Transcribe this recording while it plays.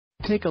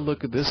Take a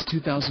look at this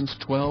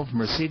 2012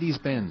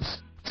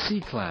 Mercedes-Benz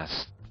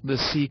C-Class. The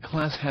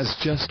C-Class has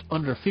just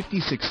under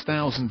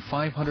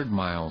 56,500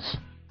 miles.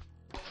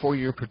 For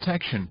your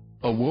protection,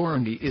 a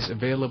warranty is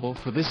available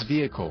for this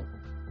vehicle.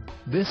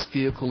 This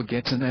vehicle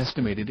gets an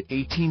estimated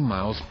 18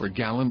 miles per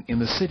gallon in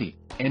the city,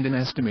 and an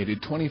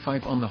estimated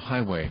 25 on the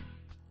highway.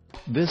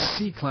 This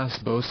C-Class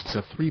boasts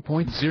a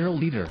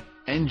 3.0-liter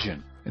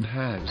engine, and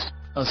has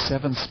a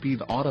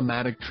 7-speed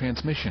automatic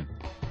transmission.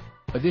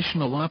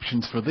 Additional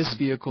options for this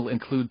vehicle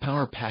include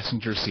power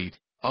passenger seat,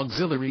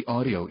 auxiliary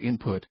audio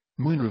input,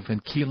 moonroof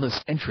and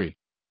keyless entry.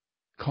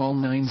 Call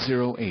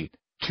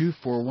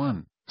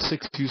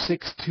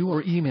 908-241-6262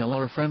 or email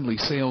our friendly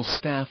sales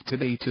staff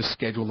today to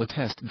schedule a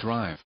test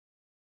drive.